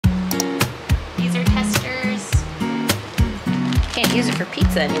Can't use it for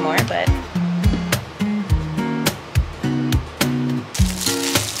pizza anymore, but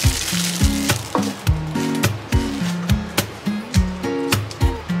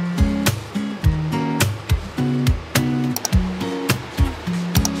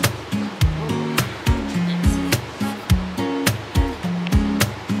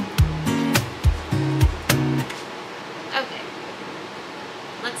okay,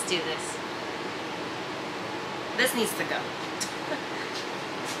 let's do this. This needs to go.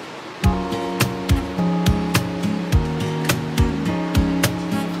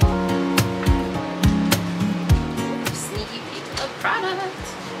 Sneaky peek of product.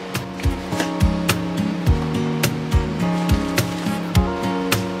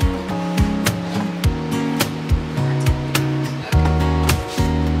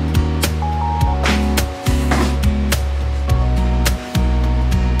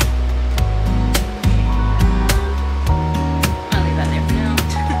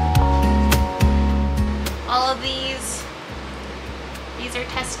 These are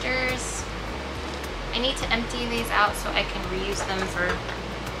testers. I need to empty these out so I can reuse them for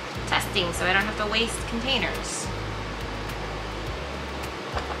testing so I don't have to waste containers.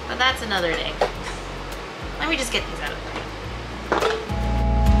 But that's another day. Let me just get these out of the way.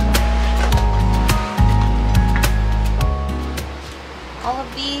 All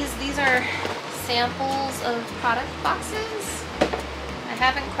of these are samples of product boxes. I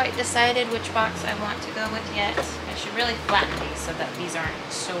haven't quite decided which box I want to go with yet. I should really flatten these so that these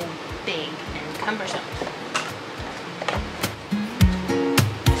aren't so big and cumbersome.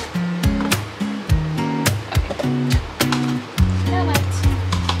 Okay. You know what?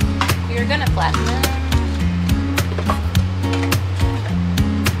 We're gonna flatten them.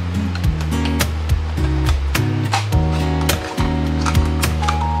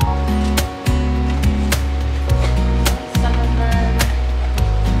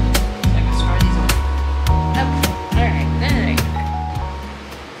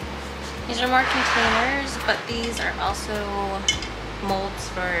 More containers, but these are also molds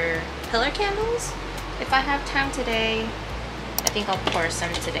for pillar candles. If I have time today, I think I'll pour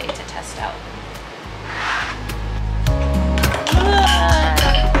some today to test out.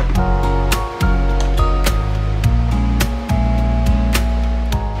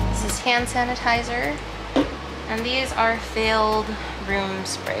 This is hand sanitizer, and these are failed room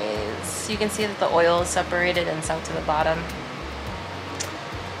sprays. You can see that the oil is separated and sunk to the bottom.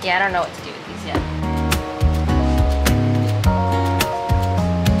 Yeah, I don't know what to do with these yet.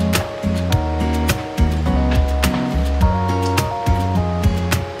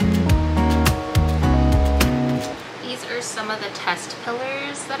 These are some of the test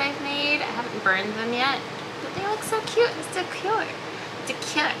pillars that I've made. I haven't burned them yet, but they look so cute. It's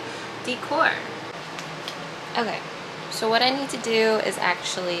decor. Okay, so what I need to do is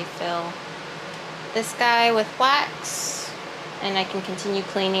actually fill this guy with wax, and I can continue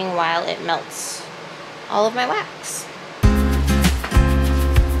cleaning while it melts all of my wax.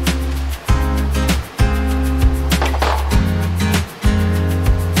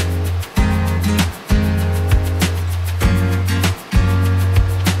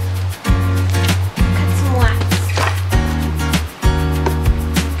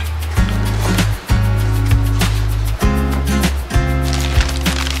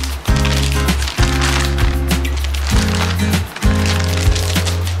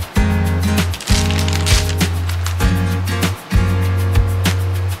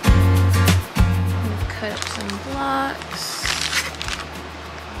 Cut some wax.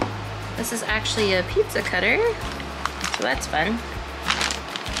 This is actually a pizza cutter, so that's fun.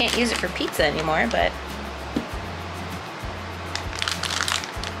 Can't use it for pizza anymore, but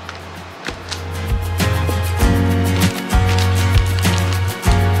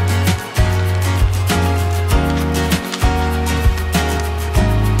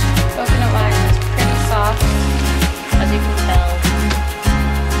coconut wax is pretty soft, as you can tell.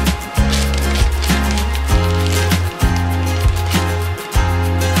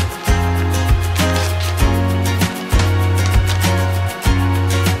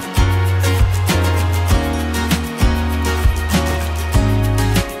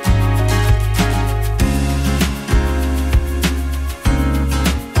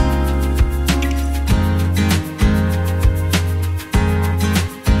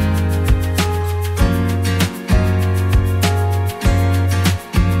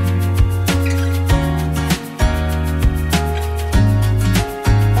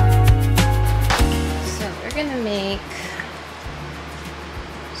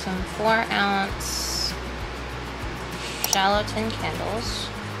 Some 4-ounce shallow tin candles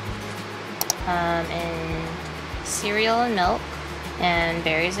in cereal and milk. and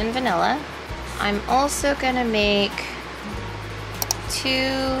berries and vanilla. I'm also gonna make 2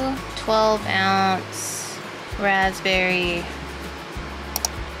 12-ounce raspberry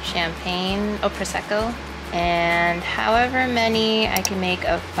champagne, Prosecco, and however many I can make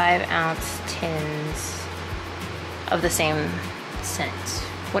of 5-ounce tins of the same scent,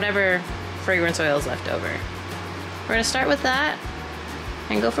 whatever fragrance oil is left over. We're gonna start with that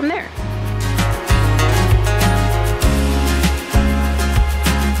and go from there.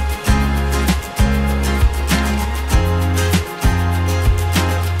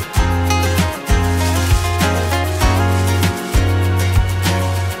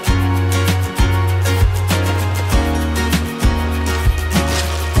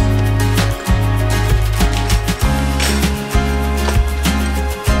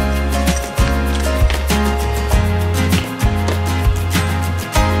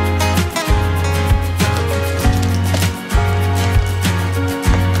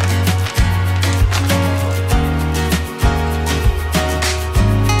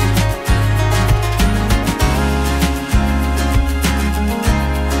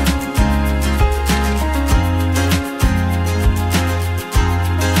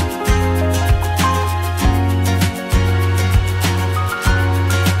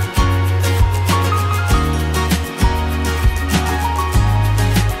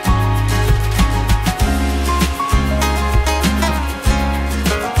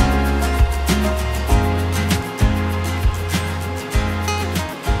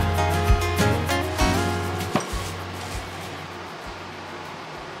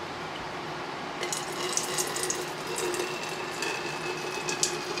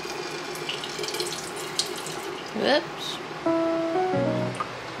 Whoops.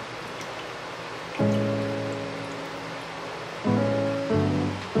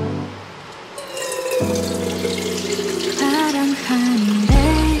 파란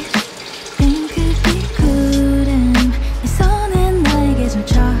하늘에 핑크빛 구름 내 손에 너에게 준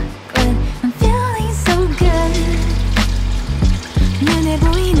chocolate I'm feeling so good 눈에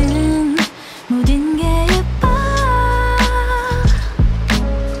보이는 모든 게 예뻐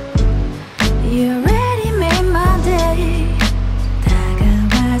You already made my day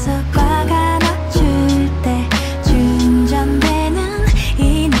다가와서 꽉 안아줄 때 충전되는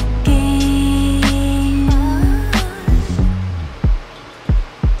이 느낌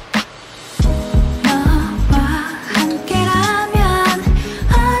너와 함께라면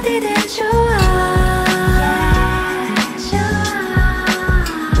어디든 좋아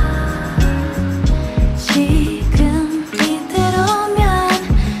지금 이대로면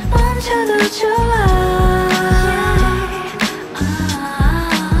멈춰도 좋아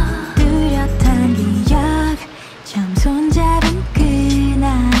뚜렷한 기억 처음 손잡은 그날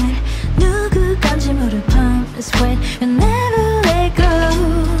누구 건지 모를 pump the sweat You'll never let go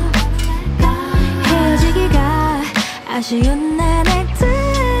헤어지기가 아쉬운 나날들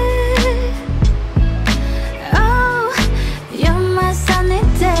Oh, you're my sunny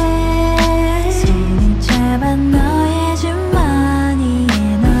day